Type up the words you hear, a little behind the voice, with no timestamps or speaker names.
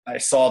I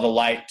saw the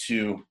light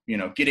to,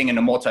 getting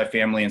into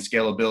multifamily and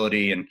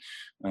scalability and,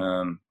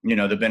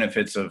 the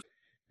benefits of.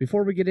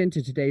 Before we get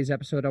into today's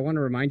episode, I want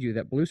to remind you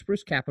that Blue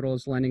Spruce Capital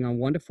is lending on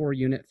 1 to 4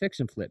 unit fix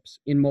and flips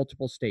in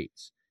multiple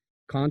states.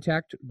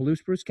 Contact Blue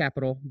Spruce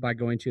Capital by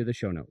going to the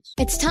show notes.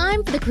 It's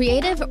time for the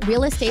Creative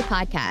Real Estate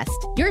Podcast,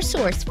 your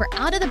source for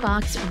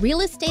out-of-the-box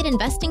real estate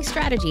investing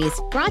strategies,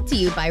 brought to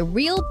you by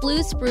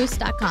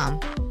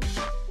realbluespruce.com.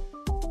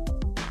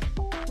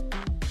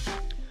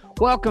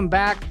 Welcome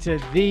back to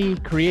the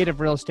Creative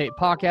Real Estate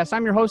Podcast.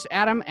 I'm your host,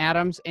 Adam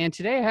Adams, and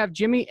today I have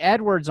Jimmy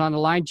Edwards on the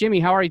line. Jimmy,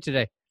 how are you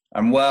today?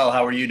 I'm well.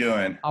 How are you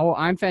doing? Oh,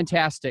 I'm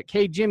fantastic.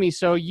 Hey, Jimmy,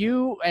 so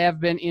you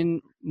have been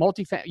in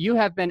you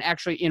have been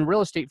actually in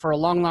real estate for a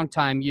long, long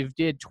time. You've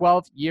did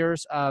 12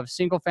 years of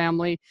single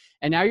family,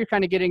 and now you're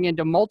kind of getting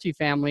into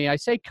multifamily. I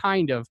say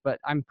kind of, but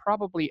I'm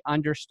probably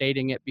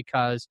understating it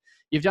because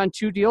you've done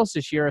 2 deals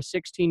this year, a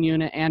 16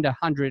 unit and a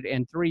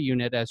 103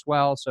 unit as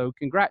well. So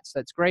congrats.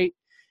 That's great.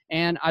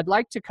 And I'd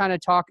like to kind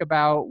of talk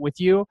about with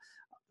you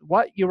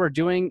what you were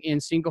doing in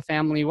single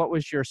family, what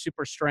was your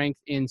super strength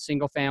in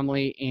single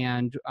family,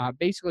 and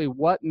basically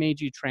what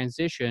made you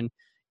transition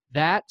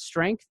that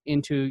strength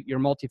into your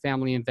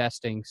multifamily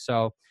investing.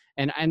 So,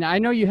 and I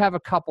know you have a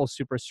couple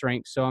super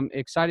strengths, so I'm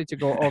excited to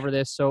go over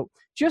this. So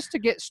just to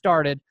get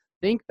started,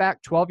 think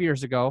back 12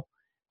 years ago,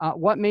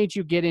 what made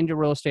you get into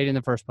real estate in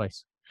the first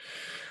place?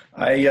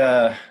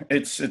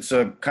 It's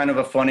a kind of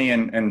a funny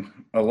and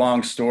a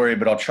long story,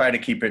 but I'll try to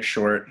keep it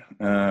short.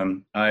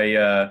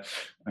 I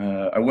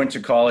went to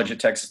college at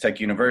Texas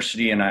Tech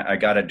University, and I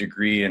got a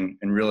degree in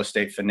real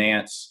estate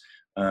finance.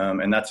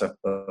 And that's a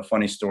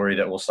funny story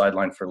that we'll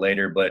sideline for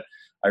later. But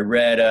I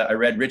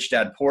read Rich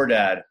Dad Poor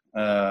Dad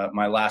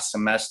my last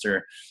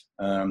semester,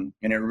 and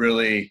it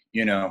really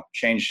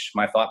changed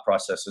my thought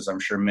processes. I'm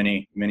sure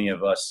many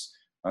of us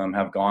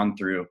have gone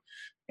through,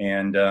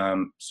 and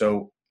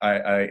so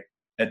I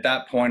at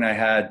that point I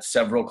had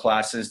several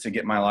classes to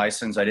get my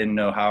license. I didn't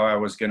know how I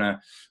was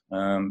gonna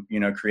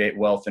create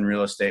wealth in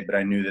real estate, but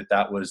I knew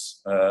that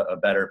was a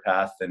better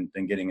path than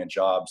getting a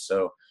job.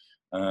 So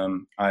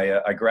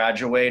I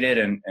graduated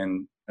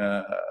and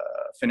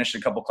finished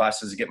a couple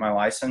classes to get my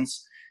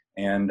license,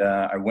 and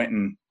I went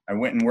and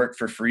worked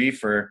for free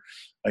for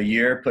a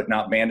year putting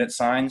out bandit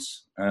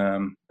signs.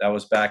 That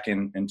was back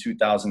in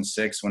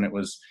 2006 when it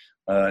was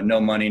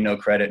no money, no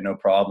credit, no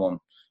problem,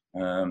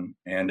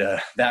 and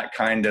that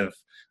kind of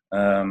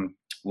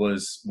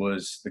was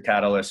the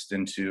catalyst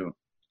into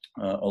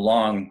a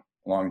long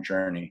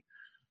journey.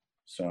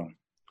 So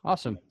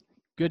awesome.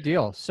 Good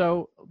deal.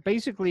 So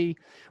basically,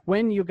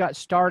 when you got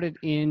started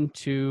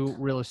into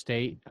real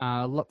estate,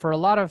 for a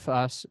lot of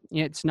us,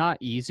 it's not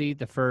easy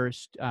the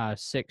first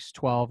 6,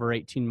 12, or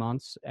 18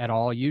 months at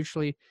all.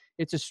 Usually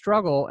it's a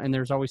struggle, and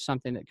there's always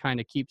something that kind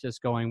of keeps us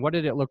going. What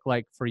did it look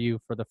like for you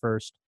for the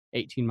first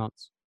 18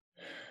 months?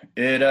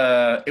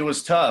 It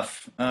was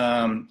tough.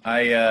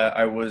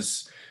 I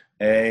was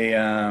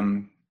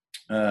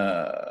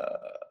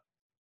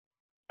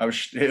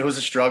it was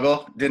a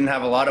struggle. Didn't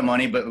have a lot of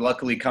money, but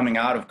luckily coming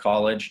out of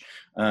college,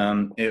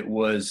 it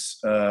was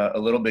a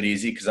little bit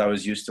easy because I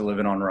was used to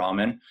living on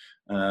ramen.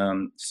 I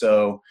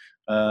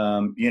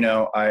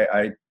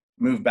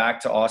moved back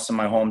to Austin,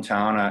 my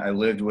hometown. I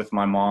lived with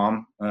my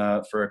mom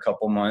for a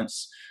couple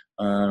months,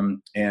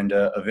 and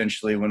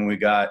eventually when we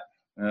got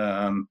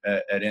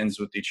at ends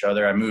with each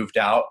other, I moved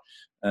out.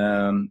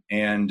 It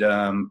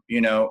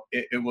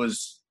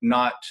was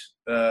not,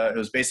 it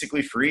was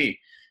basically free.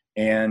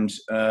 And,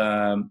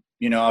 I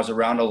was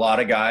around a lot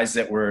of guys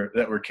that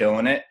were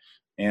killing it.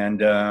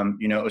 And,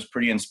 it was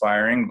pretty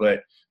inspiring,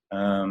 but,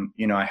 at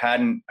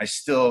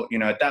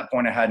that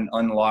point I hadn't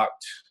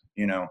unlocked,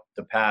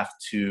 the path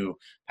to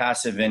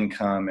passive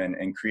income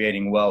and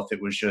creating wealth.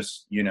 It was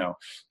just,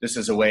 this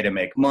is a way to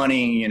make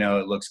money,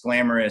 it looks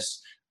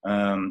glamorous.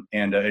 And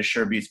it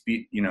sure beats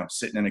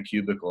sitting in a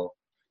cubicle.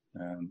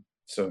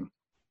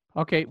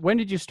 Okay. When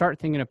did you start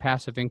thinking of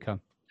passive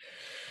income?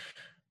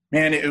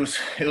 Man, it was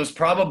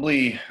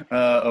probably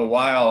a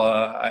while.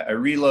 I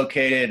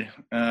relocated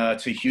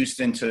to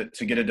Houston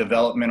to get a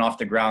development off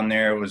the ground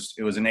there. It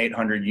was an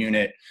 800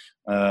 unit,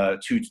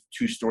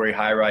 two-story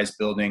high-rise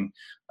building.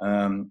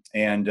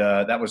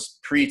 That was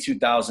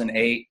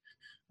pre-2008.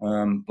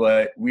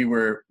 But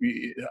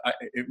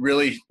it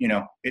really,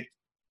 it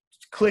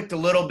clicked a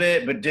little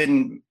bit, but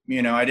didn't,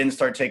 I didn't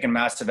start taking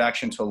massive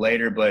action till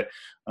later. But,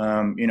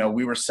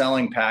 we were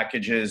selling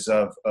packages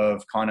of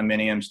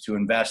condominiums to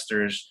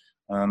investors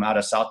out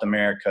of South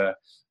America,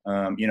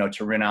 to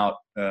rent out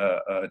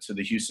to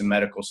the Houston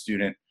medical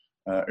student,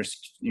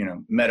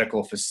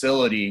 medical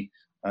facility.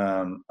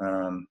 It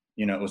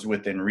was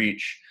within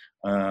reach.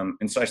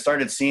 And so I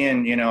started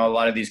seeing, a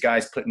lot of these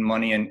guys putting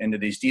money into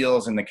these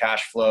deals, and the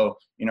cash flow,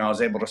 I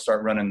was able to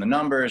start running the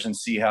numbers and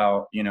see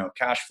how,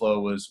 cash flow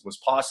was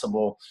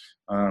possible.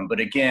 But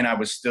again, I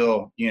was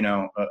still,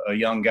 a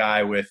young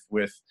guy with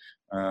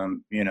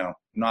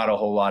not a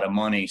whole lot of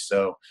money.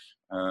 So,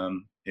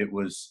 it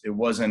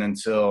wasn't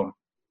until,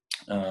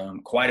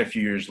 quite a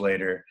few years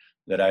later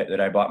that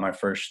I bought my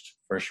first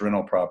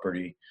rental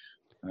property.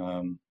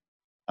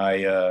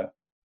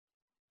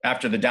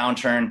 after the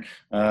downturn,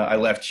 I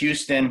left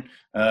Houston.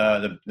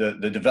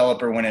 The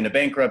developer went into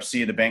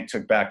bankruptcy. The bank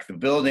took back the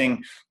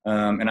building,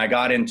 and I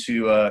got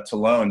into to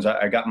loans.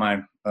 I got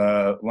my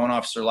loan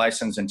officer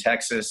license in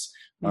Texas.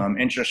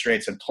 Interest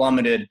rates had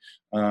plummeted,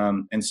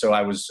 and so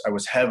I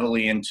was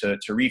heavily into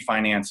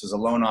refinance as a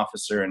loan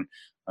officer, and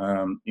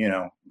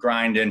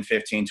grinding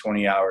 15,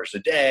 20 hours a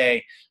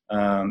day,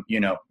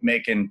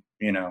 making,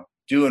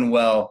 doing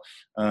well,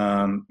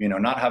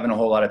 not having a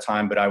whole lot of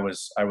time, but I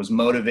was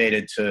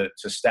motivated to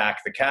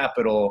stack the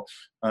capital,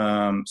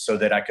 so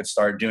that I could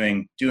start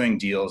doing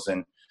deals.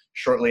 And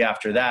shortly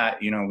after that,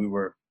 we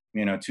were,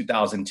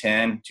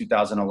 2010,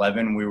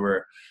 2011,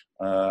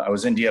 I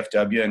was in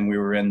DFW, and we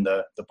were in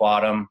the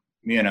bottom,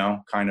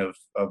 kind of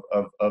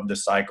the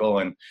cycle.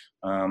 And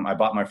I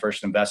bought my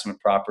first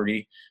investment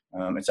property.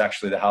 It's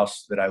actually the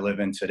house that I live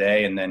in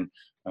today. And then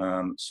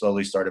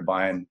slowly started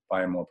buying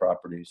more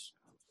properties.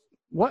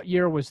 What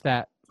year was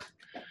that?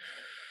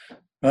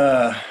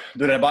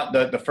 Dude, I bought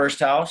the first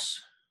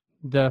house.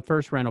 The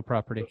first rental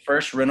property.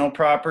 First rental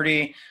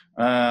property.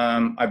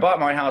 I bought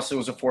my house. It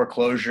was a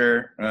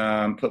foreclosure.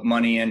 Put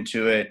money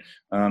into it.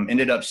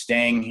 Ended up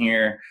staying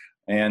here.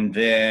 And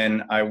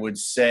then I would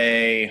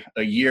say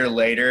a year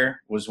later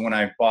was when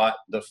I bought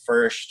the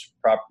first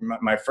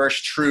my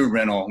first true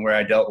rental, where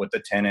I dealt with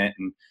the tenant.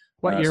 And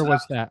what year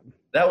was that?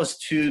 That was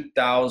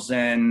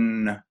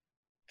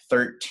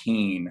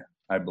 2013,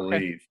 I believe.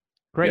 Okay.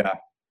 Great. Yeah.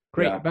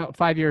 Great. Yeah. About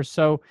 5 years.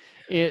 So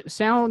it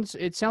sounds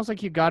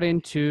like you got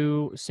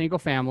into single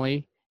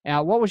family.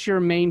 What was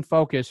your main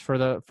focus for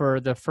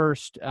the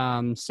first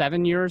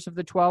 7 years of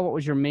the 12? What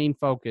was your main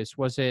focus?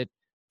 Was it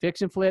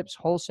fix and flips,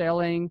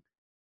 wholesaling?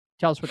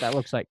 Tell us what that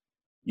looks like.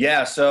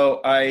 Yeah.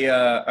 So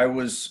I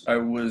was a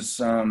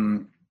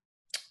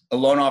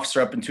loan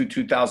officer up until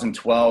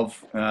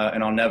 2012,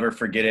 and I'll never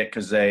forget it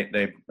because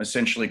they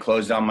essentially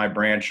closed down my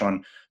branch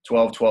on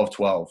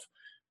 12/12/12.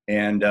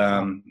 And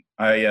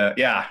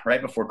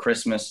right before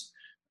Christmas.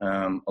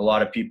 A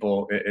lot of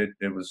people,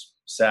 it was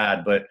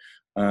sad, but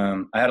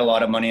I had a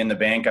lot of money in the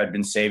bank. I'd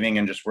been saving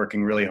and just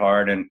working really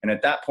hard. And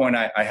at that point,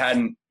 I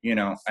hadn't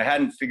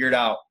figured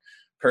out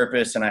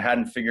purpose, and I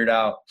hadn't figured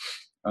out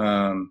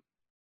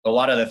a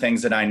lot of the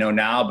things that I know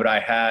now, but I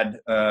had,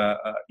 I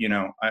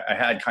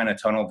had kind of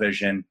tunnel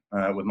vision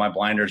with my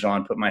blinders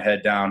on, put my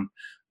head down,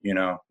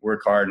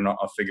 work hard and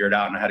I'll figure it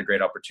out. And I had a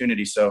great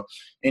opportunity. So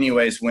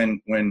anyways, when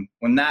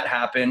that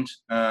happened,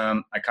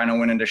 I kind of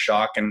went into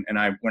shock, and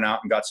I went out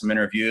and got some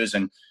interviews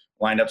and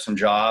lined up some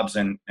jobs.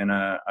 And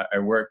I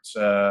worked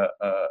a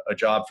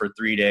job for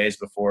 3 days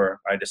before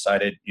I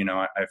decided,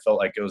 I felt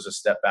like it was a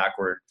step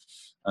backward.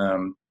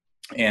 The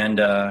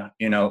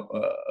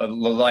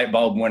light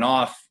bulb went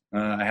off.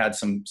 I had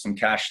some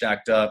cash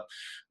stacked up,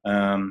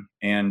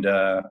 and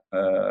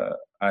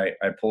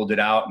I pulled it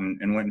out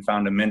and went and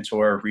found a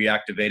mentor,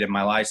 reactivated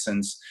my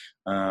license,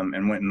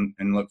 and went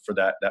and looked for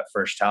that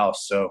first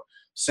house. So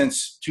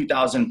since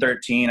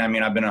 2013,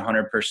 I've been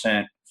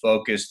 100%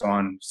 focused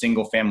on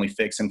single family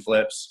fix and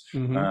flips.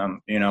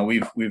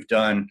 Mm-hmm. We've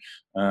done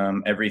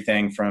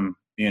everything from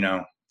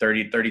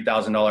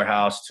 $30,000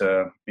 house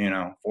to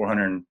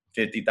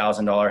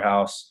 $450,000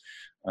 house.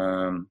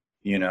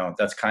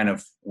 That's kind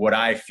of what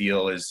I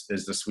feel is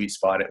the sweet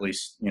spot, at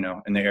least,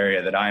 in the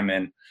area that I'm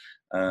in.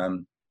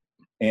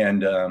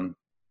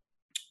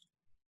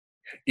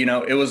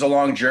 It was a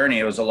long journey.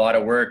 It was a lot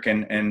of work,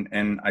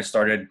 and I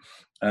started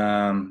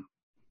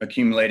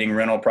accumulating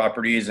rental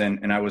properties,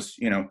 and I was,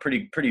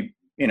 pretty,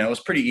 it was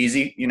pretty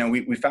easy.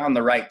 We found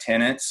the right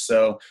tenants,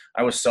 so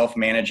I was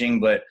self-managing,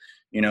 but,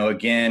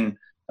 again,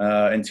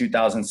 in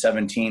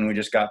 2017, we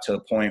just got to a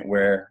point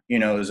where,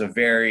 it was a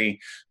very,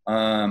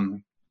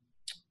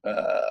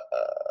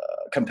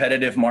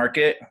 competitive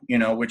market,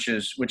 which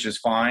is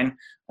fine.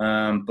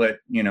 But,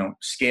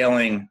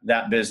 scaling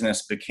that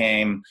business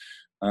became,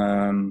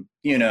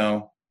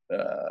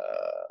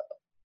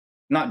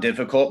 not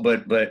difficult,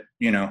 but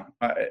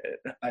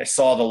I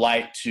saw the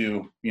light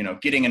to,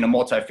 getting into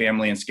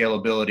multifamily and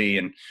scalability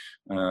and,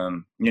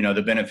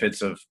 the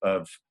benefits of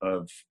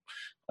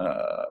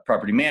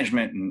property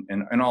management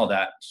and all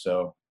that.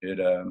 So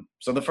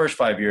so the first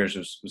 5 years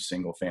was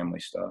single family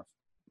stuff.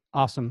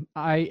 Awesome.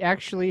 I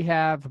actually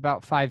have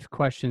about 5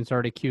 questions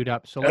already queued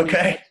up. So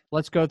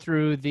let's go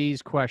through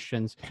these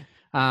questions.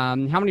 How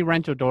many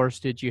rental doors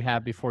did you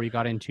have before you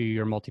got into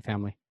your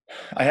multifamily?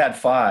 I had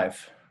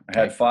 5. I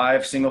had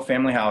 5 single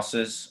family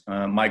houses.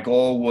 My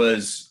goal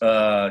was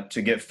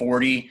to get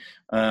 40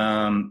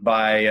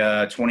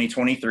 by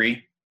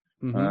 2023.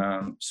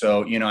 Mm-hmm.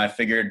 So, I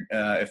figured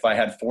if I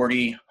had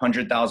 40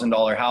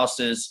 $100,000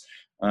 houses,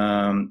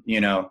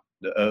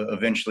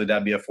 eventually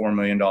that'd be a $4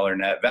 million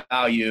net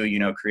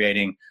value,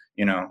 creating,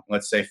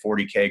 let's say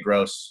 $40K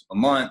gross a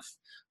month.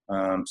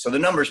 So the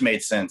numbers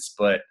made sense,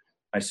 but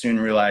I soon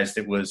realized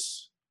it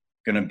was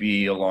going to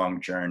be a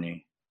long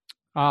journey.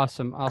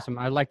 Awesome.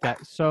 I like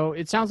that. So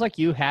it sounds like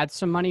you had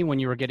some money when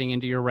you were getting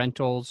into your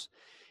rentals.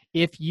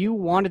 If you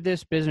wanted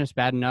this business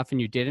bad enough and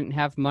you didn't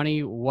have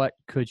money, what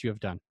could you have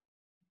done?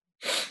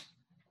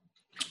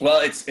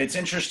 Well, it's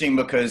interesting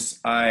because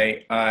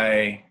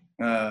I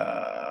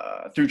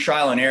through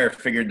trial and error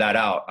figured that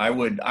out. I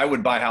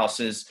would buy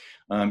houses.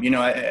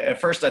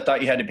 At first I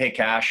thought you had to pay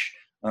cash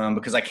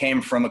because I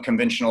came from a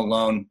conventional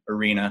loan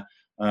arena.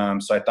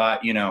 So I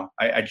thought,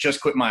 I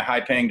just quit my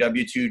high paying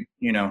W-2,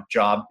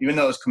 job, even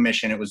though it was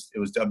commission, it was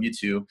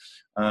W-2.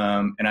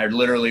 And I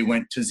literally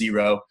went to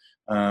zero.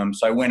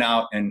 So I went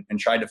out and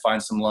tried to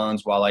find some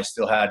loans while I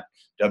still had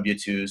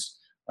W-2s.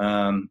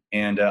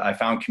 I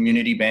found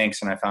community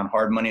banks and I found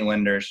hard money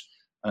lenders.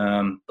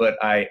 But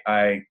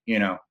I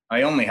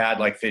only had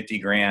like 50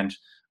 grand.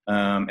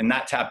 And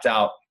that tapped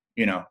out,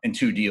 in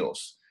 2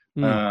 deals.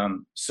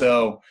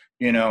 So,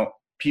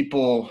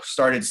 people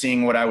started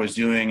seeing what I was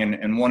doing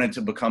and wanted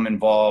to become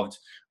involved.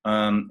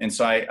 And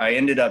so I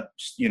ended up,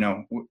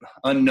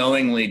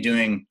 unknowingly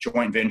doing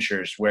joint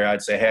ventures where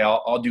I'd say, hey,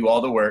 I'll do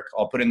all the work.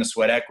 I'll put in the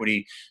sweat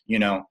equity,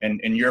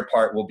 and your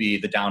part will be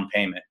the down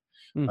payment.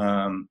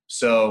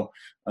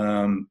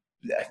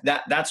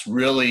 That's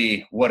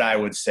really what I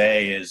would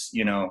say is,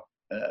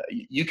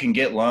 you can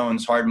get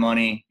loans, hard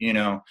money,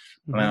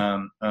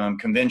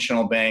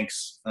 conventional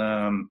banks,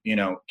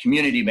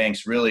 community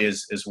banks really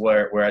is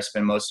where I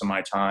spend most of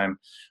my time.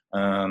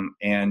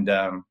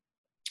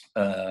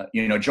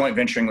 Joint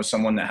venturing with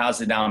someone that has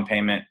the down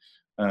payment,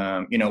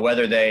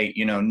 whether they,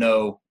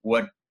 know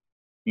what,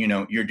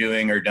 you're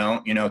doing or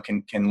don't,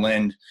 can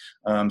lend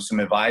some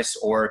advice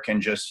or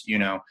can just,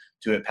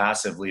 do it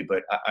passively.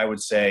 But I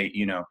would say,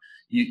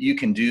 you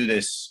can do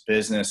this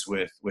business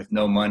with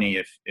no money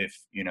if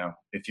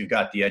you've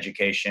got the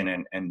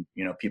education and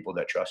people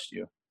that trust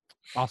you.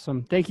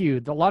 Awesome. Thank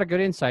you. A lot of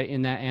good insight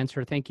in that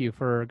answer. Thank you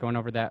for going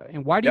over that.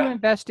 And why do you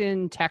invest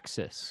in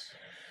Texas?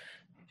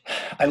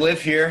 I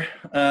live here.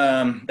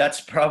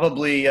 That's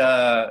probably,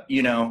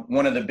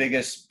 one of the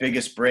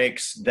biggest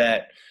breaks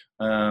that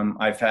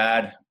I've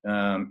had.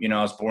 I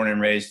was born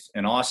and raised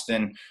in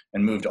Austin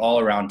and moved all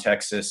around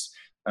Texas.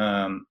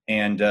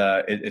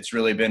 It's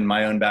really been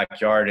my own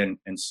backyard.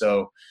 And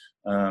so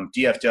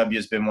DFW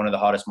has been one of the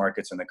hottest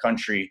markets in the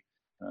country,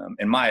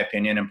 in my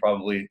opinion, and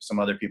probably some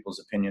other people's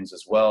opinions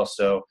as well.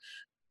 So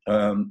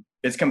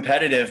it's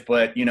competitive,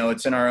 but,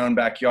 it's in our own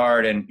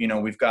backyard. And,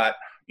 we've got,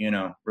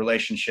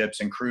 relationships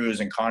and crews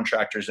and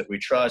contractors that we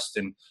trust.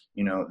 And,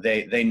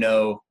 they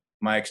know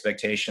my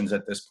expectations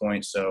at this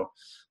point. So,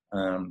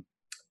 from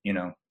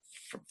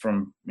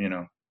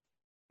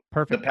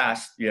Perfect. the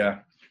past. Yeah.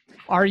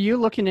 Are you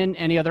looking in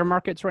any other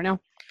markets right now?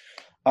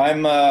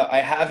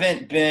 I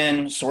haven't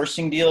been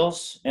sourcing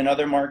deals in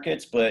other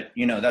markets, but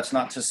that's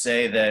not to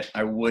say that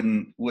I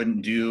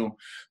wouldn't do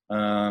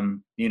a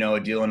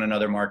deal in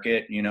another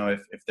market.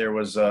 If there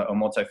was a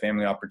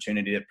multifamily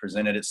opportunity that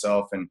presented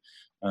itself and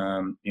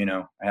I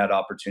had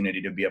opportunity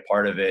to be a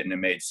part of it and it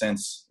made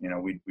sense,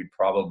 we'd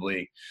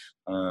probably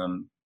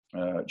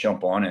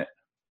jump on it.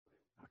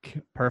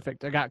 Okay,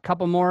 perfect. I got a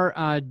couple more.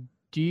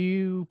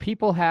 Do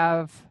people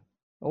have,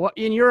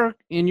 in your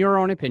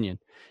own opinion,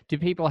 do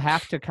people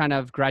have to kind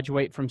of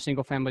graduate from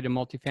single family to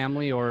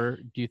multifamily, or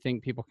do you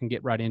think people can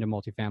get right into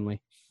multifamily?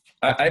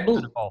 I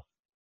believe.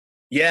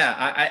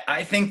 Yeah,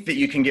 I think that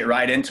you can get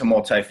right into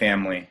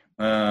multifamily.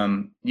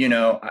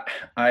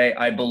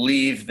 I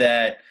believe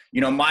that,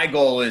 my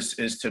goal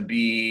is to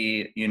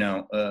be,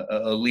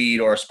 a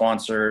lead or a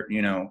sponsor,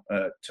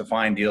 to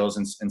find deals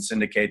and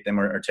syndicate them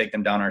or take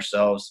them down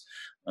ourselves.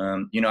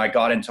 I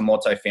got into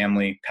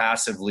multifamily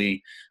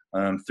passively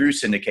through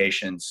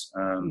syndications.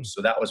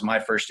 So that was my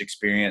first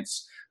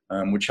experience,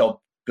 which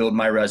helped build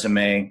my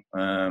resume,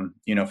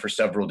 for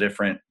several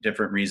different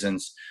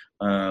reasons.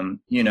 In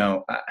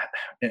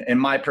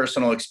my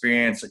personal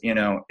experience,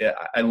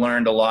 I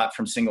learned a lot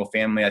from single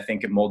family. I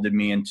think it molded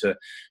me into,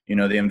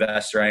 the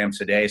investor I am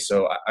today.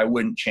 So I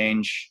wouldn't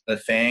change a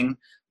thing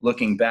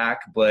looking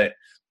back, but,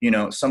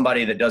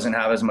 somebody that doesn't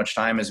have as much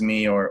time as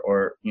me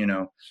or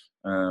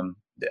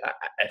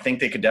I think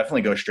they could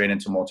definitely go straight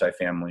into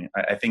multifamily.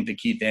 I think the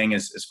key thing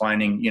is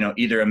finding,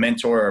 either a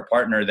mentor or a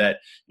partner that,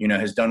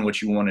 has done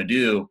what you want to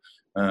do,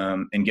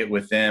 and get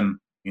with them,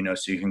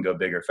 so you can go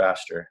bigger,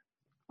 faster.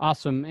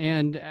 Awesome.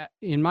 And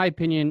in my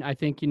opinion, I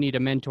think you need a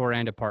mentor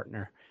and a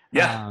partner.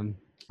 Yeah.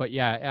 But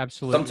yeah,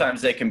 absolutely.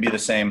 Sometimes they can be the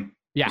same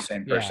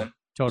person. Yeah,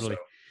 totally.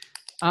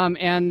 So.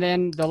 And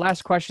then the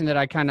last question that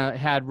I kind of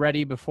had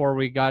ready before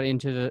we got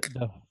into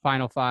the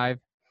final 5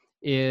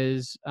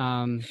 is,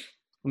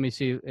 let me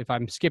see if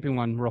I'm skipping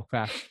one real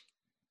fast.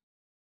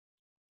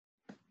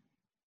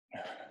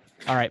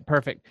 All right,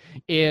 perfect.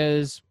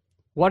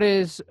 What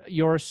is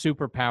your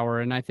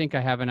superpower? And I think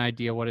I have an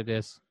idea what it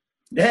is.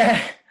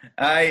 Yeah,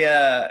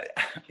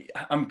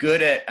 I'm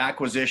good at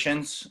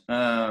acquisitions.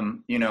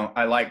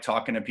 I like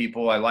talking to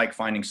people. I like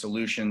finding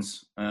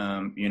solutions,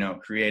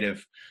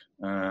 creative,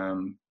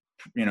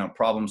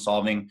 problem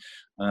solving.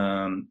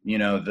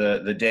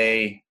 The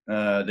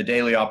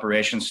daily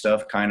operation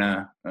stuff kind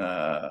of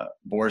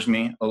bores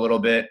me a little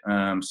bit.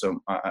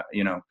 So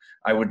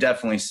I would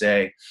definitely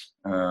say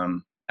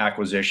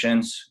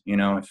acquisitions,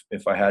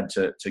 if I had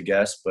to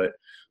guess, but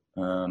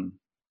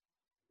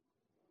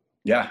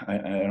Yeah, I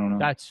don't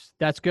know.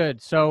 That's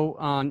good. So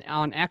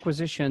on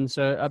acquisitions,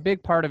 a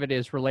big part of it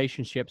is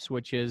relationships,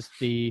 which is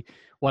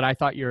what I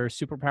thought your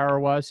superpower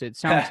was. It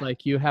sounds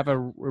like you have a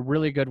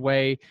really good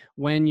way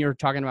when you're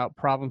talking about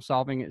problem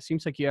solving. It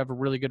seems like you have a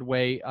really good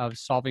way of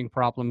solving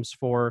problems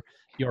for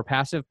your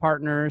passive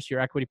partners, your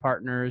equity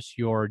partners,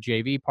 your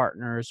JV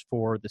partners,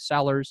 for the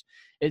sellers.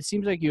 It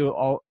seems like you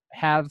all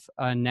have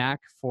a knack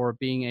for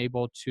being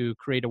able to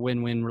create a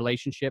win-win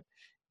relationship.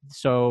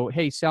 So,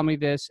 hey, sell me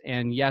this,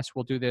 and yes,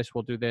 we'll do this,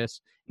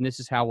 and this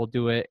is how we'll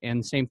do it.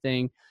 And same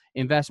thing,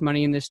 invest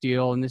money in this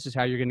deal, and this is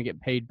how you're going to get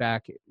paid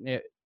back.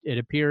 It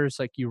appears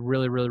like you're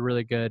really, really,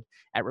 really good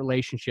at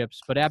relationships,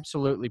 but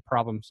absolutely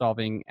problem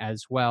solving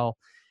as well.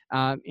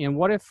 And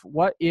what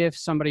if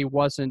somebody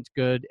wasn't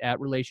good at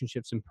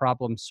relationships and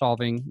problem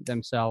solving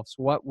themselves?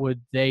 What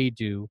would they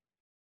do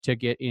to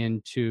get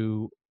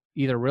into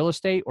either real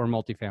estate or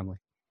multifamily?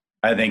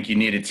 I think you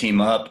need to team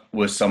up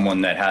with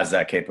someone that has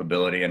that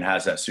capability and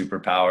has that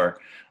superpower.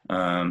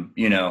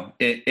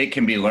 It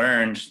can be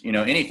learned.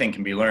 Anything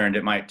can be learned.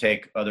 It might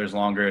take others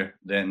longer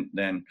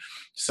than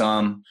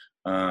some,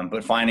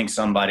 but finding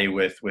somebody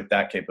with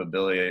that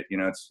capability.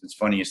 It's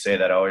funny you say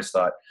that. I always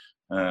thought,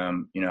 I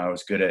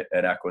was good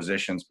at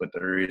acquisitions, but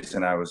the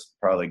reason I was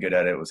probably good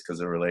at it was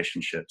because of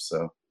relationships.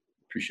 So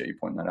appreciate you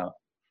pointing that out.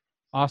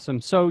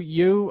 Awesome. So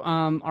you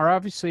are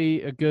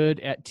obviously good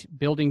at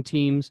building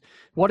teams.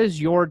 What does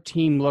your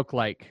team look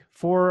like?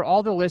 For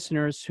all the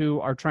listeners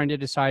who are trying to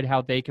decide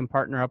how they can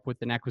partner up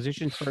with an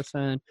acquisitions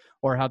person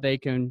or how they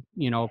can,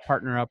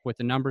 partner up with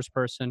a numbers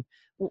person,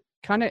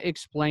 kind of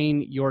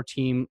explain your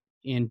team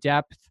in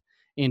depth,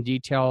 in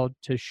detail,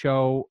 to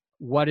show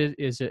what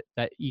is it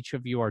that each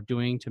of you are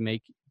doing to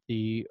make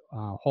the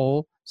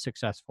whole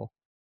successful.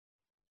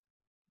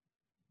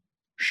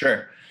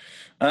 Sure.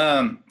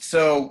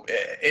 So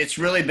it's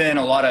really been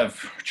a lot of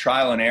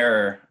trial and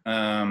error.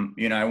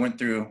 I went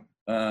through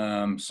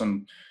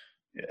some,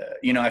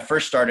 I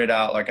first started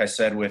out, like I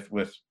said, with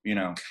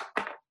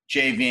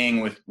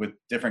JVing with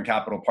different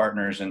capital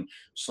partners. And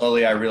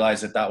slowly I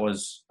realized that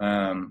was,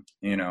 I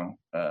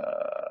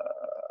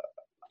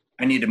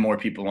needed more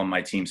people on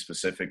my team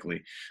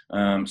specifically.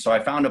 So I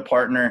found a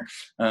partner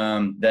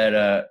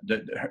that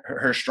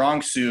her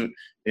strong suit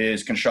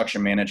is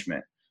construction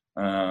management.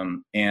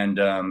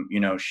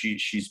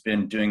 She's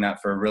been doing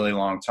that for a really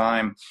long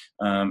time.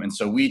 And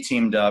so we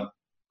teamed up.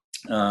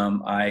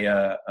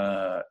 I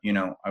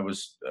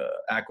was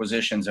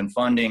acquisitions and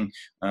funding,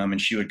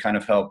 and she would kind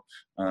of help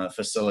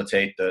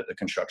facilitate the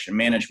construction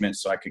management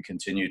so I could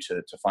continue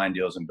to find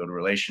deals and build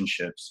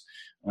relationships.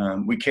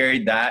 We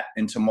carried that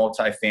into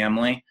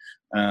multifamily,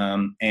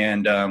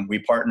 and we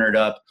partnered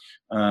up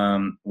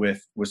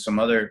with some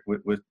other,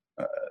 with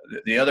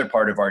the other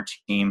part of our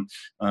team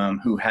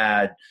who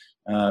had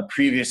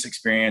previous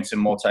experience in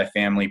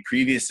multifamily,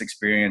 previous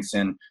experience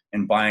in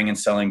buying and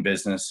selling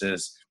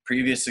businesses,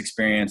 previous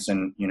experience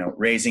in,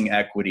 raising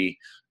equity.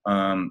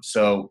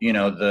 So,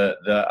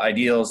 the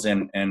ideals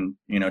and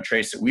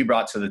traits that we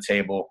brought to the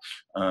table,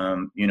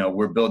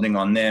 we're building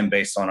on them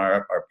based on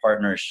our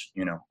partners,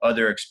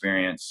 other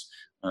experience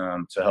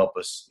to help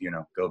us,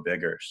 go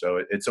bigger.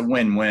 So it's a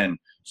win-win.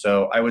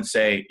 So I would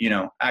say,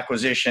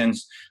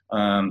 acquisitions,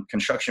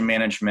 construction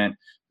management,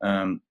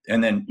 and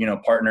then,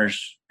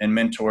 partners and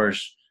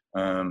mentors,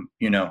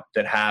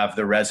 that have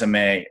the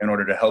resume in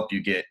order to help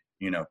you get,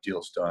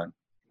 deals done.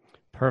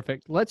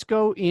 Perfect. Let's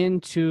go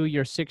into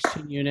your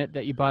 16 unit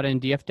that you bought in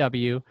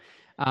DFW.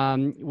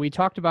 We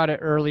talked about it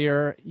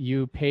earlier.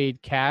 You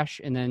paid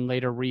cash and then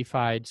later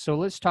refied. So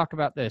let's talk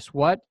about this.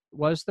 What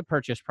was the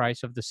purchase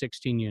price of the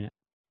 16 unit?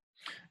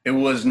 It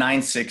was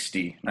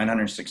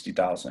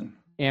 $960,000.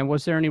 And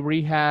was there any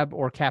rehab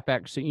or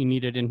CapEx that you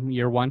needed in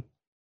year one?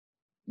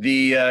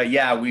 We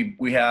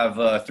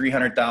have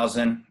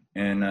 300,000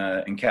 in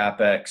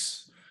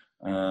CapEx,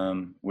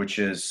 which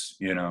is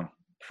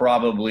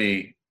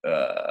probably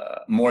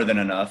more than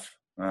enough,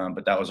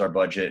 but that was our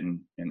budget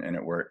and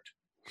it worked.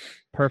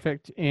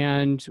 Perfect.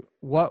 And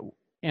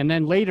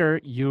then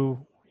later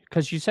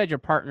because you said your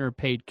partner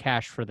paid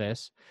cash for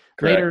this.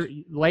 Correct.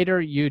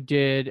 Later you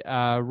did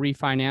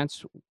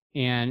refinance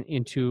and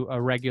into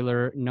a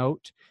regular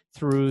note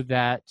through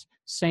that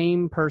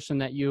same person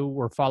that you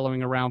were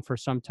following around for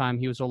some time.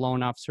 He was a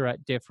loan officer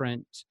at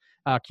different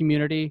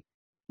community.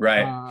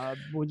 Right.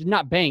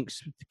 Not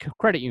banks,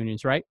 credit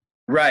unions, right?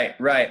 Right.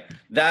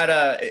 That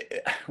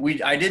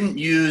I didn't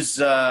use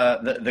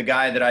the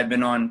guy that I've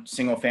been on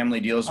single family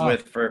deals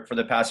with for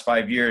the past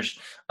 5 years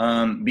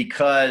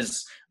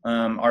because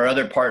our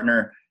other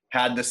partner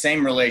had the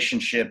same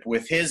relationship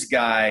with his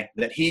guy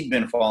that he'd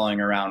been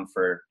following around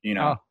for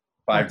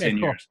 10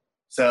 years.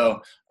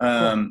 So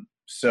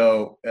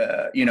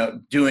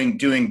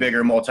doing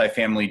bigger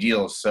multifamily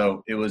deals.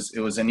 So it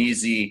was an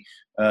easy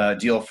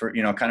deal for,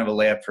 kind of a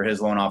layup for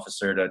his loan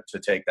officer to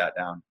take that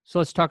down. So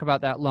let's talk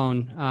about that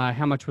loan.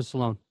 How much was the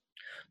loan?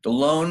 The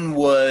loan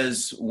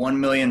was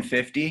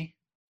 $1,050,000.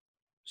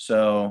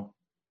 So,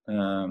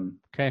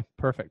 okay,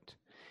 perfect.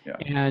 Yeah.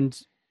 And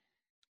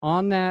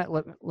on that,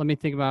 let me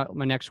think about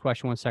my next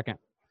question 1 second.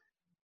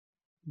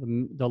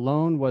 The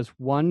loan was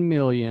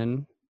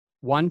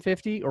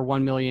 1,150,000 or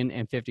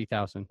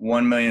 1,050,000?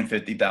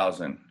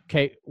 1,050,000.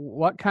 Okay.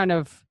 What kind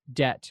of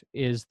debt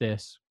is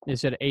this?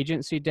 Is it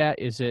agency debt?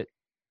 Is it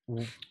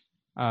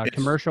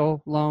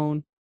commercial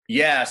loan?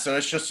 Yeah. So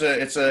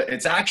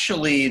it's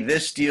actually,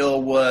 this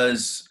deal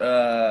was,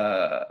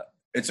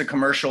 it's a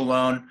commercial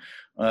loan,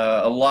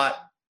 a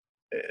lot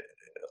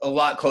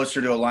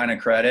closer to a line of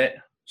credit.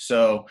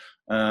 So,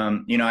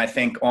 I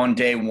think on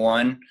day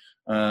one,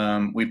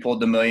 we pulled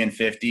the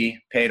 $1,050,000,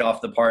 paid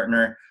off the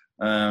partner,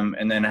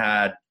 and then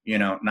had,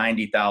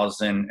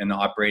 $90,000 in the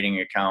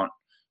operating account,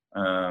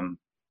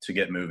 to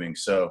get moving.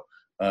 So,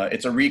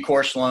 it's a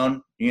recourse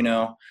loan,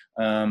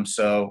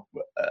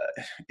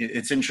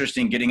 it's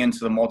interesting getting into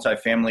the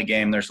multifamily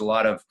game. There's a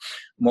lot of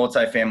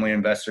multifamily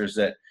investors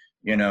that,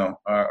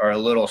 are a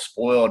little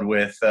spoiled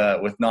with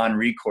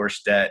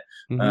non-recourse debt.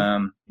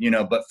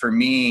 Mm-hmm. But for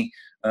me,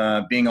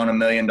 being on $1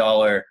 million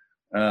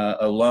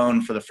a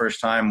loan for the first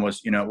time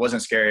was, it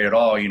wasn't scary at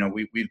all.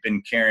 We've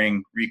been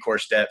carrying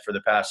recourse debt for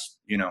the past,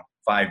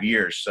 5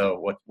 years.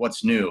 So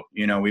what's new?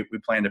 We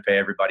plan to pay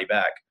everybody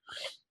back.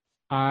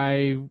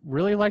 I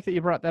really like that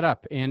you brought that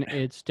up, and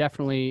it's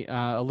definitely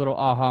a little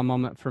aha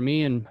moment for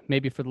me and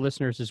maybe for the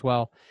listeners as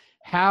well.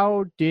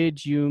 How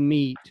did you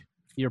meet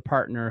your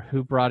partner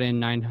who brought in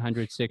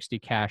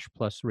 $960 cash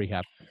plus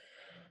rehab?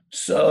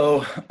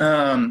 So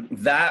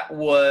that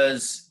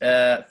was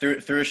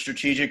through a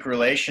strategic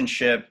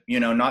relationship,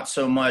 not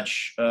so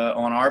much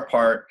on our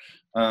part,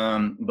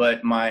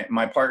 but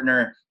my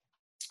partner,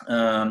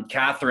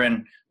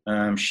 Catherine,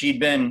 she'd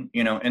been,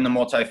 in the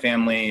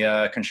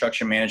multifamily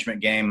construction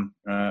management game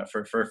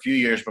for a few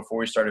years before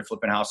we started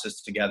flipping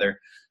houses together.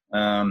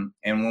 And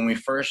when we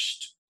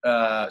first,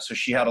 so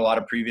she had a lot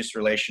of previous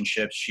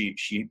relationships.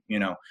 She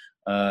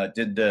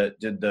did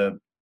the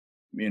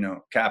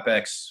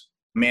CapEx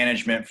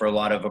management for a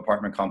lot of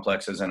apartment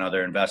complexes and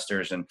other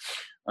investors. And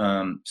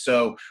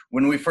so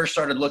when we first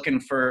started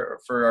looking for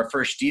our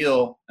first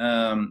deal,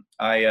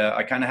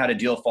 I kind of had a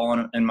deal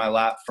falling in my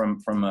lap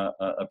from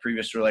a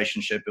previous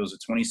relationship. It was a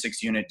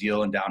 26 unit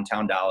deal in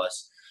downtown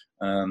Dallas.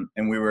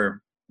 And we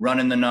were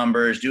running the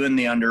numbers, doing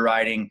the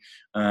underwriting.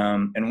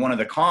 And one of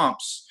the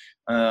comps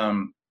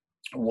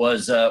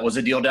was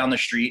a deal down the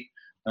street.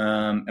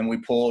 And we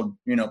pulled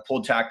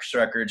tax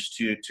records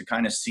to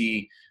kind of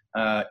see,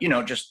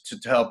 just to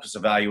help us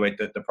evaluate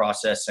the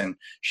process. And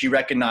she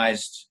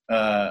recognized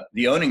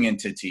the owning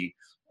entity.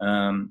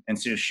 And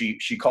so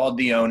she called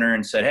the owner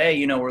and said,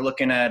 hey, we're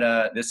looking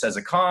at this as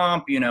a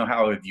comp,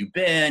 how have you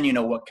been?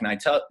 What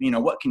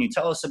can you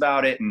tell us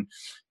about it? And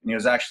he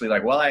was actually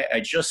like, well,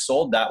 I just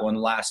sold that one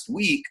last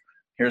week.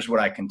 Here's what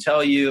I can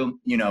tell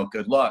you,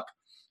 good luck.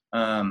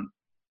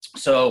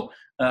 So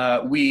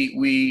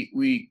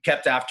we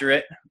kept after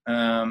it,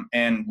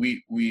 and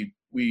we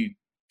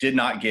did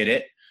not get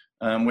it.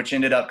 Which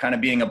ended up kind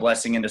of being a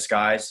blessing in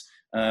disguise.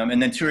 And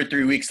then 2 or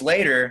 3 weeks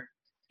later,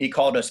 he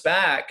called us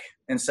back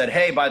and said,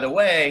 hey, by the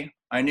way,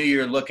 I knew you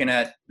were looking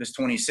at this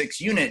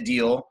 26 unit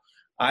deal.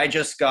 I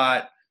just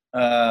got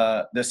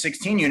the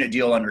 16 unit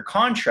deal under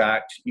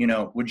contract.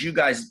 Would you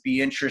guys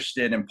be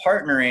interested in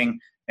partnering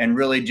and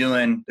really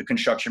doing the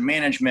construction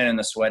management and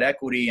the sweat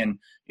equity? And,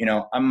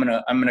 I'm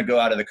going to go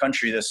out of the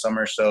country this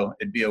summer, so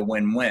it'd be a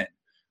win-win.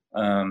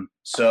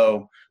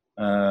 So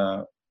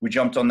we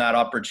jumped on that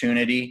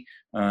opportunity.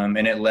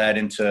 And it led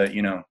into,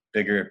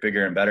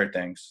 bigger and better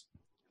things.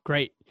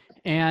 Great.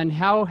 And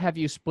how have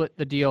you split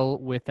the deal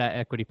with that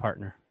equity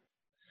partner?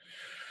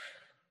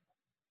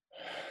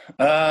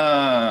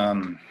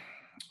 I'd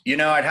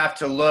have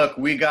to look.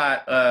 We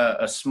got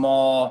a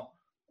small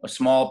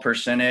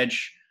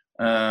percentage.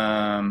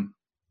 I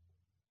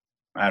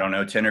don't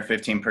know, 10 or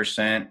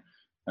 15%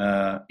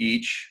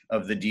 each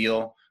of the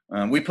deal.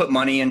 We put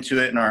money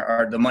into it,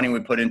 and the money we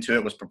put into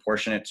it was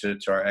proportionate to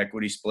our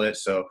equity split.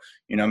 So,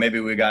 maybe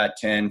we got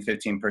 10,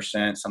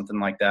 15%, something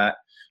like that.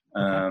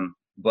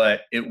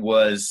 But it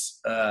was,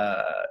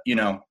 the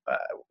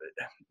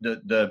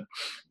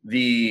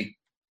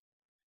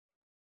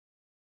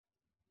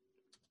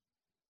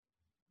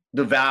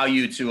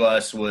value to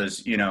us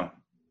was,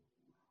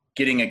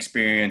 getting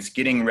experience,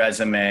 getting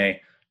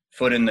resume,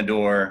 foot in the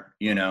door,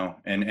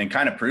 and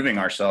kind of proving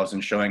ourselves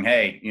and showing,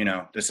 hey,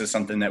 this is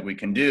something that we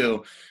can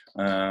do,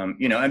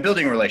 and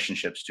building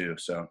relationships too.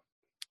 So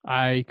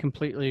I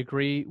completely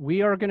agree.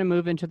 We are going to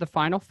move into the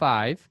final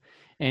 5,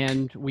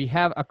 and we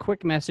have a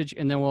quick message,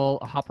 and then we'll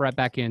hop right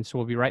back in. So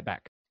we'll be right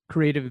back.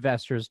 Creative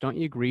investors, don't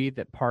you agree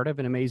that part of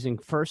an amazing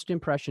first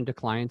impression to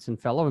clients and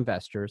fellow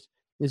investors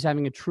is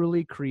having a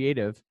truly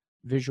creative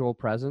visual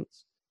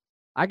presence?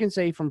 I can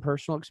say from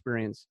personal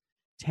experience,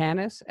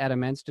 Tanis at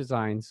Immense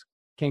Designs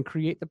can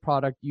create the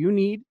product you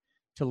need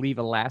to leave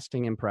a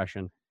lasting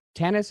impression.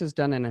 Tanis has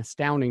done an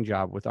astounding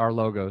job with our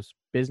logos,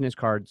 business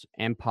cards,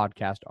 and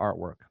podcast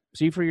artwork.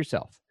 See for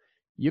yourself.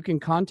 You can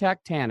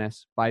contact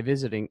Tanis by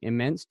visiting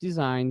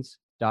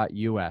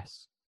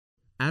immensedesigns.us.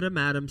 Adam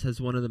Adams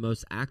has one of the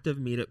most active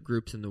meetup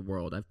groups in the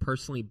world. I've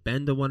personally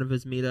been to one of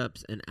his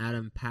meetups, and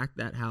Adam packed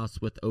that house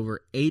with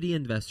over 80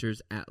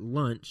 investors at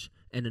lunch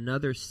and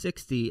another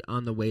 60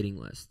 on the waiting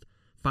list.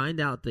 Find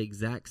out the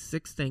exact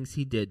 6 things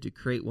he did to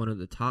create one of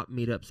the top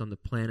meetups on the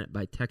planet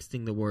by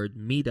texting the word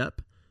meetup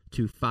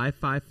to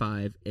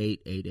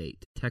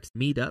 555-888. Text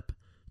meetup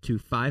to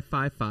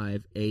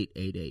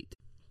 555-888.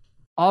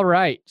 All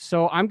right.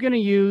 So I'm going to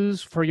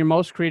use, for your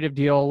most creative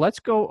deal, let's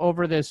go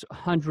over this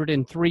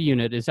 103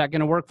 unit. Is that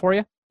going to work for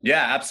you?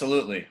 Yeah,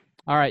 absolutely.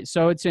 All right.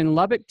 So it's in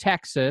Lubbock,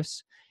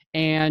 Texas,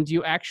 and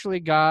you actually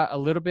got a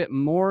little bit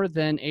more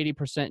than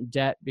 80%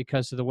 debt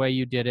because of the way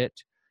you did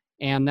it.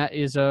 And that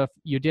is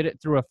you did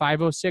it through a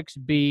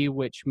 506B,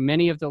 which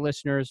many of the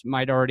listeners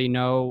might already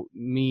know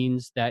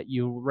means that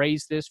you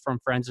raised this from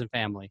friends and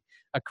family,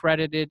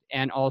 accredited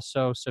and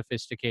also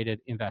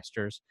sophisticated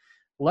investors.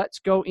 Let's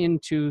go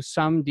into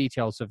some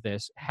details of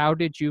this. How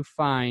did you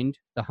find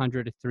the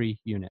 103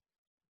 unit?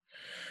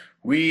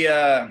 We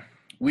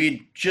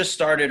just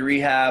started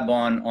rehab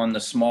on the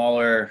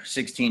smaller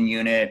 16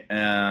 unit,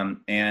 I'd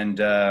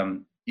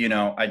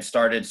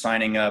started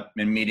signing up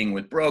and meeting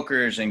with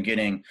brokers and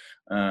getting,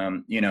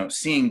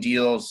 seeing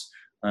deals.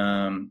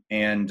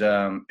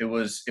 It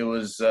was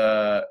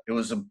a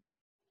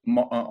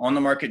on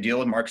the market deal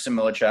with Marcus and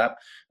Millichap.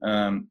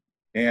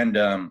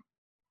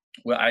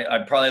 I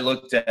probably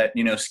looked at,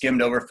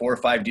 skimmed over 4 or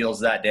 5 deals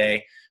that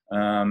day.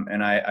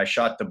 And I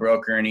shot the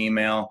broker an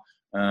email,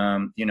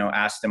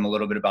 asked him a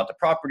little bit about the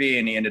property,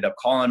 and he ended up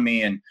calling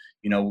me. And,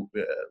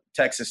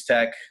 Texas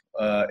Tech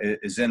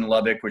is in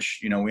Lubbock, which,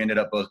 we ended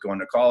up both going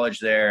to college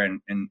there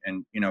and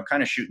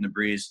kind of shooting the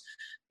breeze.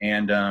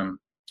 And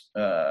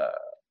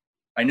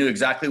I knew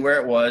exactly where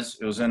it was.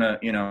 It was in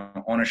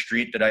on a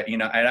street that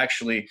I'd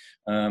actually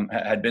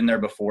had been there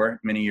before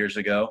many years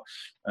ago.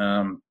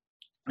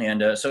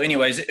 So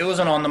anyways, it was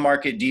an on the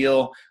market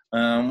deal.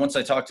 Once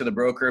I talked to the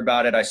broker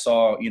about it, I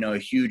saw, a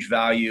huge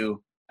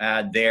value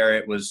add there.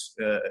 It was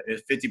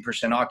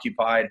 50%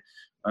 occupied,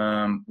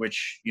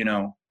 which,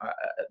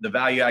 the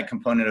value add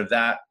component of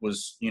that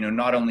was,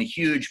 not only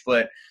huge,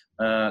 but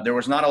there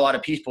was not a lot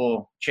of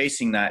people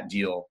chasing that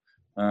deal.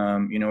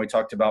 We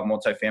talked about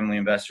multifamily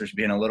investors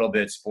being a little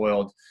bit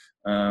spoiled.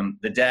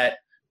 The debt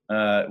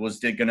was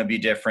going to be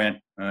different.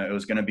 It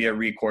was going to be a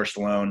recourse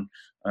loan,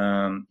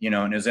 and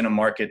it was in a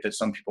market that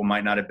some people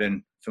might not have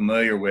been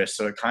familiar with.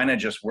 So it kind of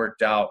just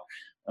worked out.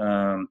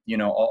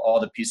 All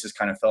the pieces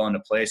kind of fell into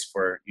place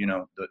for,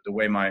 the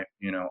way my,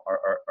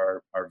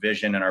 our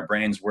vision and our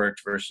brains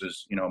worked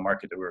versus, a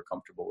market that we were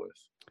comfortable with.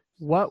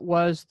 What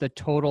was the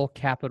total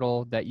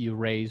capital that you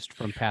raised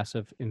from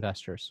passive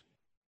investors?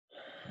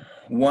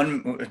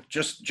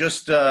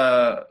 Just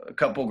a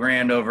couple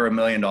grand over $1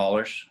 million.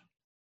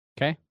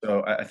 Okay.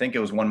 So I think it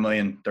was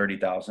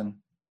 1,030,000.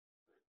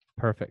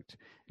 Perfect.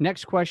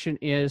 Next question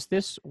is,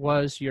 this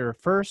was your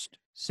first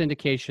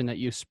syndication that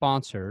you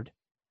sponsored.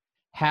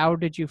 How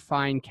did you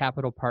find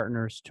capital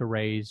partners to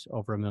raise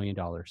over $1 million?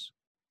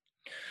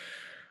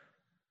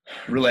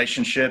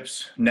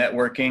 Relationships,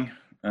 networking.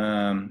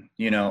 A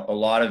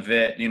lot of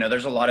it,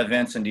 there's a lot of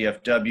events in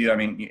DFW. I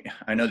mean,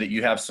 I know that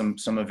you have some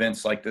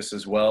events like this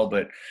as well,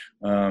 but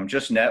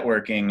just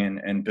networking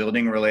and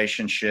building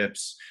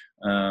relationships,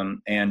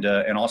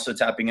 and also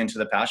tapping into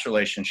the past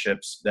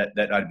relationships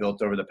that I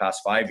built over the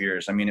past 5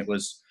 years. I mean, it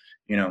was,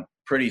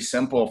 pretty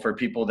simple for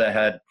people that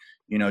had,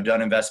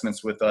 done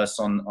investments with us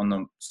on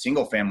the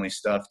single family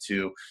stuff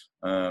to,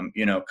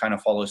 kind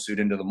of follow suit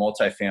into the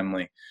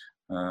multifamily.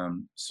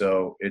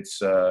 So it's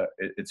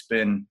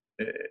been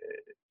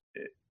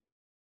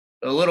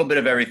a little bit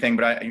of everything,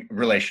 but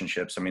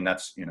relationships. I mean,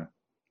 that's,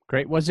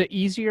 Great. Was it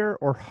easier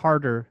or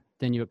harder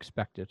than you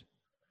expected?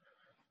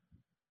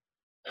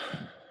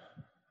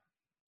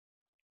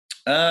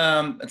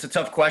 It's a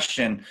tough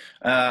question.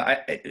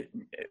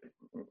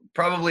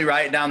 Probably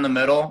right down the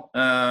middle.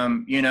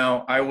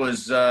 I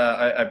was,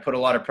 I put a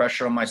lot of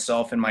pressure on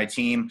myself and my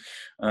team.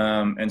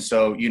 And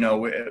so,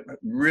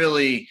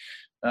 really,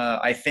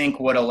 I think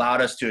what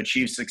allowed us to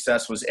achieve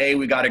success was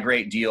we got a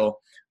great deal.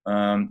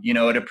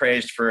 It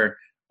appraised for,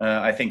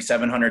 I think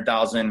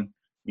 700,000,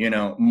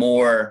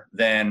 more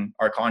than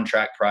our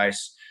contract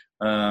price.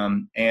 We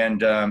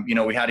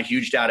had a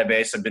huge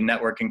database. I've been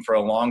networking for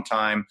a long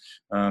time.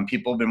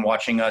 People have been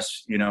watching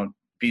us,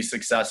 be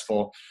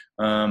successful.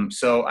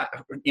 So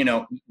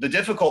the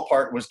difficult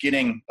part was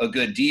getting a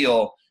good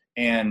deal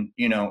and,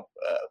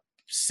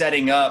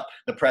 setting up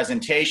the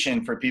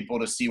presentation for people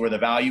to see where the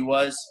value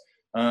was.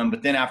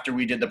 But then after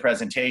we did the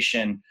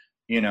presentation,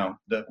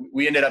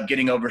 we ended up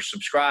getting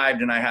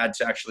oversubscribed, and I had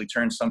to actually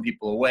turn some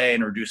people away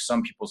and reduce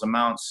some people's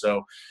amounts.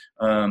 So,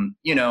 I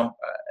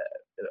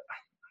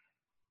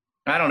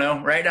don't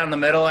know, right down the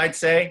middle, I'd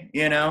say,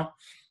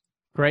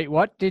 Great.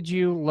 What did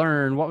you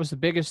learn? What was the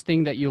biggest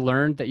thing that you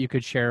learned that you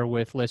could share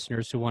with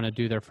listeners who want to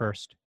do their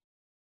first?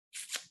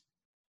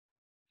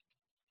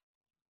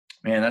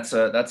 Man, that's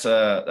a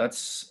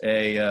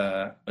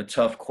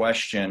tough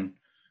question.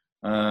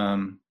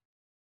 Building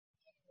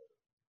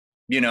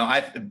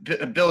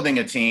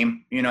a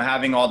team,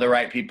 having all the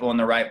right people in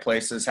the right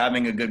places,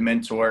 having a good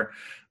mentor,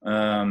 We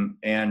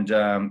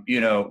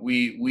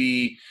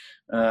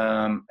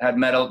had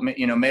made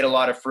a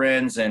lot of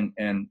friends,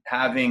 and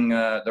having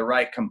the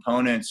right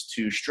components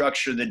to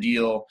structure the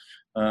deal.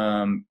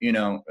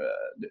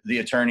 The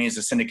attorneys,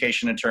 the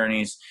syndication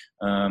attorneys,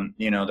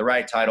 the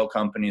right title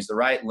companies, the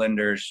right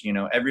lenders,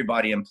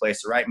 everybody in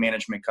place, the right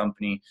management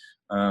company.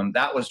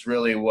 That was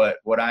really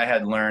what I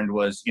had learned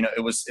was,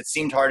 it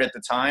seemed hard at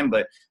the time,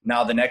 but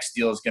now the next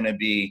deal is going to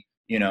be,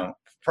 10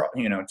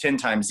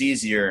 times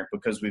easier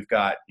because we've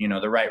got,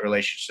 the right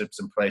relationships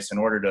in place in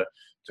order to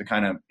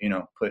kind of,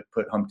 put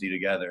Humpty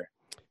together.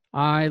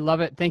 I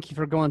love it. Thank you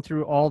for going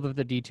through all of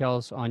the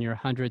details on your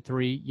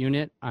 103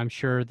 unit. I'm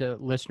sure the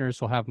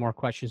listeners will have more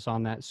questions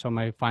on that. So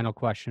my final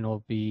question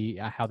will be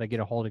how they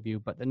get a hold of you.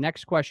 But the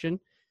next question,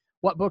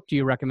 what book do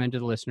you recommend to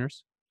the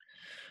listeners?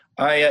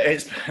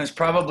 It's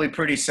probably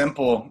pretty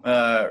simple.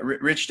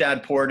 Rich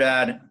Dad, Poor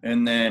Dad.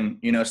 And then,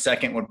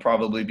 second would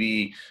probably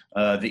be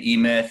The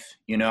E-Myth.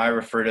 I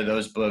refer to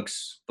those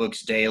books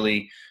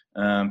daily.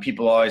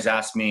 People always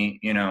ask me,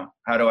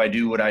 how do I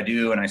do what I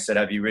do? And I said,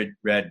 have you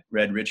read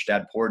Rich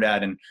Dad, Poor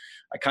Dad? And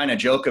I kind of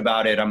joke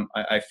about it.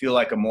 I feel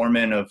like a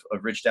Mormon of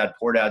Rich Dad,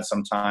 Poor Dad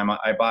sometime.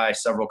 I buy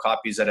several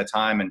copies at a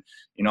time, and,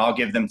 I'll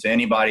give them to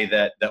anybody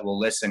that will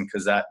listen,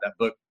 because that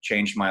book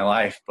changed my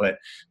life. But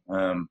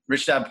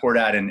Rich Dad, Poor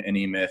Dad and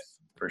E-Myth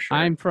for sure.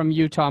 I'm from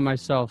Utah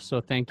myself,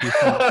 so thank you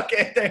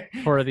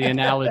for the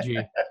analogy.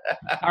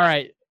 All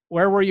right.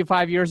 Where were you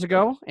 5 years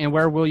ago, and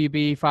where will you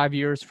be 5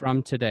 years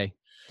from today?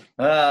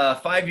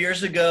 5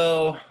 years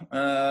ago,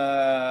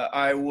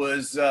 I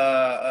was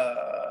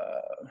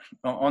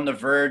on the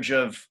verge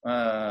of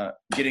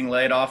getting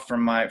laid off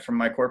from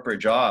my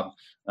corporate job,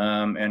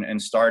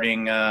 and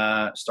starting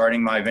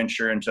my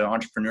venture into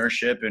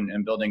entrepreneurship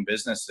and building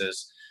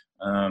businesses.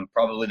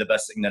 Probably the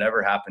best thing that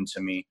ever happened to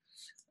me.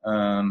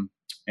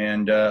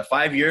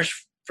 5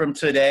 years from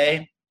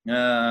today,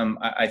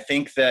 I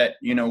think that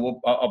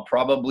I'll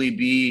probably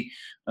be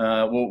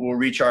we'll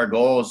reach our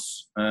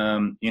goals,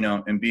 and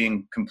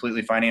being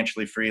completely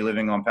financially free,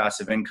 living on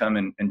passive income,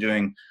 and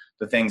doing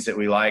the things that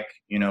we like,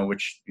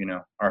 which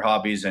our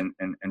hobbies and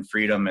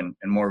freedom and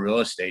more real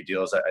estate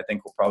deals. I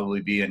think we'll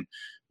probably be in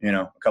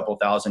a couple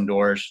thousand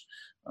doors,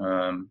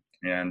 and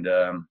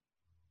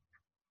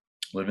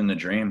living the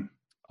dream.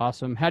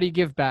 Awesome. How do you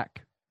give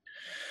back?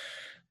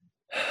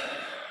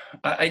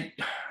 I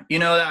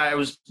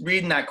was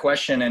reading that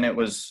question, and it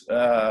was,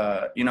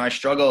 I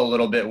struggle a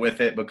little bit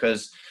with it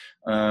because,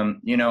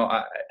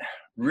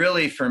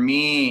 really for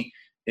me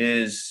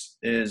is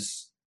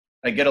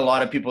I get a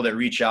lot of people that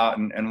reach out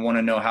and want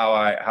to know how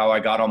I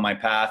got on my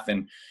path,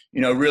 and,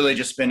 really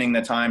just spending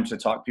the time to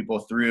talk people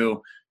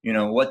through,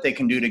 what they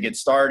can do to get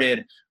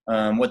started,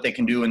 what they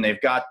can do when they've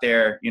got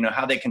there,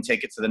 how they can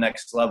take it to the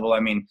next level. I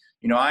mean,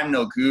 I'm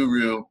no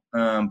guru,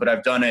 but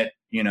I've done it,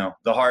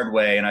 the hard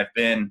way, and I've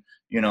been,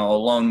 a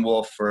lone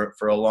wolf for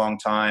a long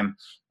time.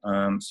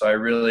 So I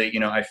really,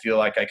 I feel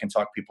like I can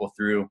talk people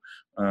through,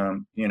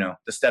 the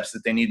steps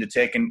that they need to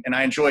take. And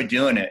I enjoy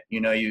doing it.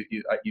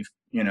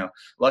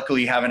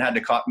 Luckily you haven't had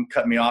to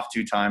cut me off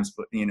two times,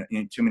 but,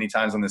 too many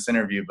times on this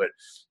interview, but,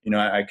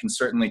 I can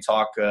certainly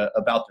talk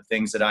about the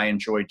things that I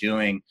enjoy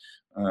doing.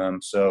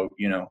 So,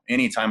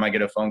 anytime I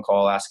get a phone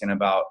call asking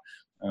about,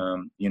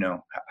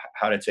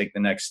 how to take the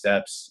next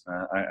steps,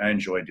 I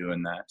enjoy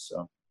doing that.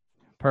 So.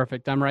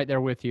 Perfect. I'm right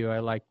there with you. I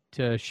like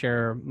to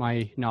share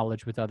my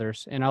knowledge with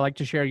others, and I like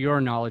to share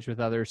your knowledge with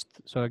others.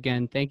 So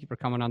again, thank you for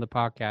coming on the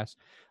podcast.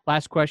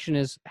 Last question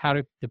is, how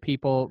do the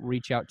people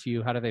reach out to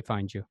you? How do they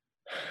find you?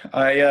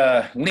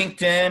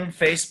 LinkedIn,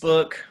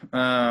 Facebook.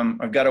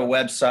 I've got a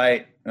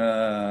website,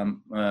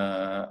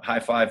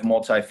 High Five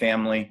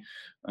Multifamily.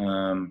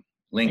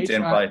 LinkedIn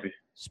probably.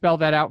 Spell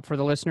that out for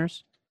the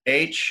listeners.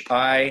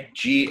 HIGHFIVE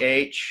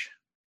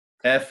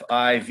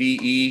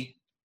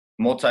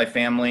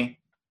multifamily.com.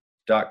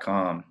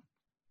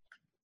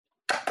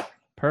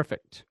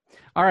 Perfect.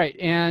 All right.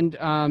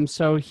 And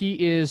so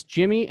he is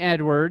Jimmy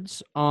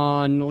Edwards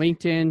on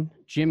LinkedIn,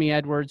 Jimmy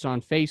Edwards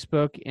on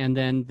Facebook, and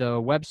then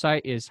the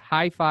website is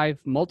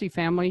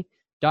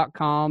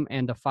high5multifamily.com,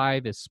 and the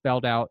 5 is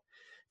spelled out.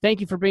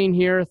 Thank you for being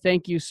here.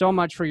 Thank you so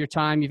much for your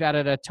time. You've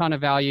added a ton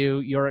of value.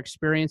 Your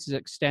experience is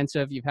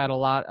extensive. You've had a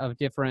lot of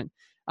different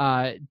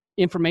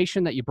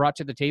information that you brought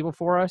to the table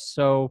for us.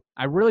 So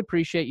I really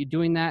appreciate you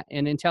doing that.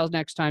 And until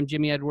next time,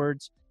 Jimmy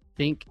Edwards,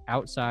 think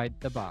outside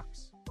the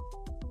box.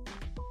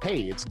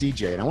 Hey, it's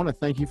DJ, and I want to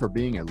thank you for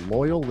being a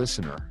loyal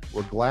listener.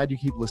 We're glad you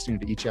keep listening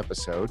to each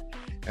episode,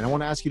 and I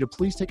want to ask you to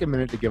please take a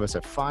minute to give us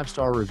a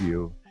 5-star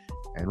review.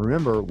 And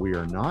remember, we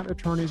are not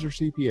attorneys or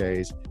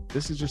CPAs.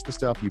 This is just the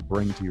stuff you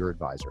bring to your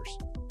advisors.